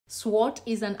SWOT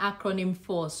is an acronym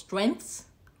for strengths,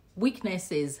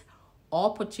 weaknesses,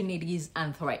 opportunities,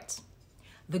 and threats.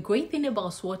 The great thing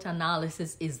about SWOT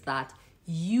analysis is that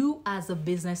you, as a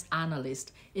business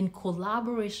analyst, in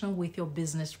collaboration with your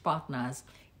business partners,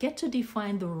 get to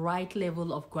define the right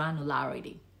level of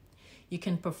granularity. You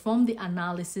can perform the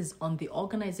analysis on the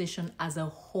organization as a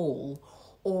whole,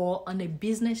 or on a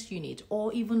business unit,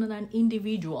 or even on an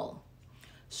individual.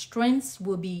 Strengths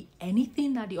will be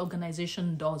anything that the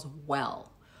organization does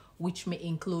well, which may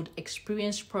include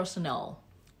experienced personnel,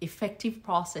 effective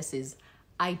processes,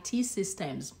 IT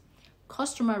systems,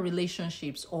 customer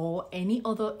relationships, or any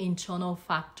other internal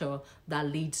factor that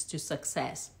leads to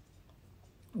success.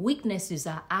 Weaknesses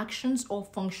are actions or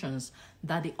functions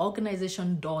that the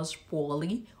organization does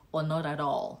poorly or not at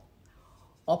all.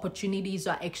 Opportunities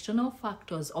are external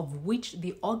factors of which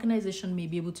the organization may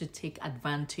be able to take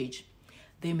advantage.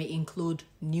 They may include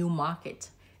new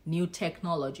market, new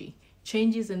technology,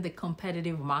 changes in the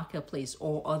competitive marketplace,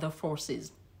 or other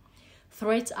forces.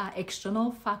 Threats are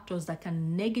external factors that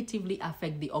can negatively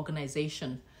affect the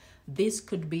organization. This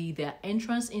could be their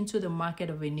entrance into the market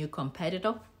of a new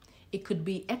competitor. It could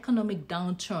be economic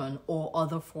downturn or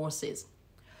other forces.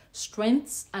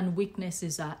 Strengths and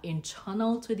weaknesses are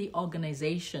internal to the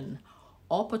organization.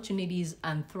 Opportunities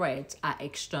and threats are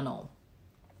external.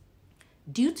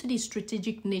 Due to the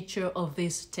strategic nature of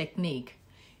this technique,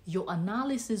 your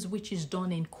analysis, which is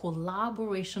done in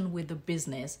collaboration with the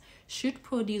business, should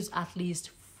produce at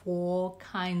least 4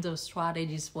 kinds of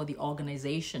strategies for the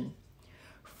organization.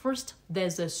 First,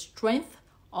 there's a strength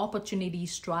opportunity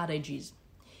strategies.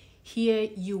 Here,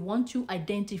 you want to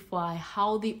identify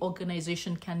how the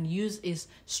organization can use its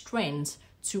strengths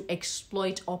to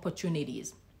exploit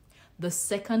opportunities. The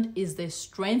second is the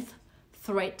strength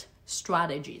threat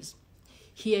strategies.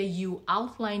 Here, you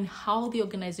outline how the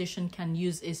organization can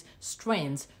use its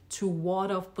strengths to ward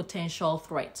off potential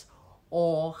threats,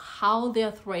 or how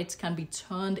their threats can be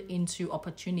turned into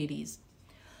opportunities.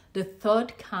 The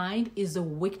third kind is the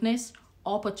weakness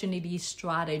opportunity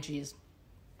strategies.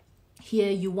 Here,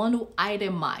 you want to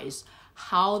itemize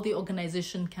how the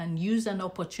organization can use an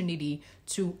opportunity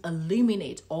to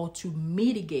eliminate or to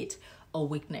mitigate a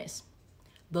weakness.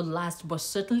 The last, but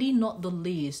certainly not the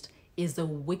least, is the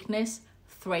weakness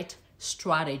threat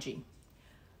strategy.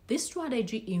 This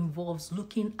strategy involves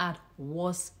looking at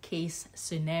worst case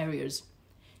scenarios.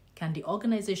 Can the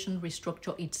organization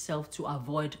restructure itself to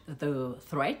avoid the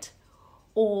threat,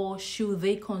 or should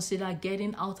they consider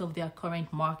getting out of their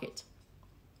current market?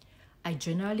 I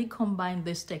generally combine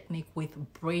this technique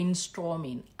with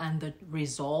brainstorming, and the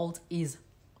result is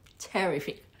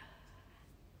terrific.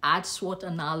 Add SWOT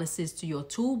analysis to your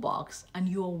toolbox, and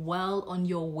you're well on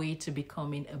your way to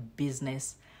becoming a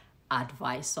business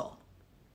advisor.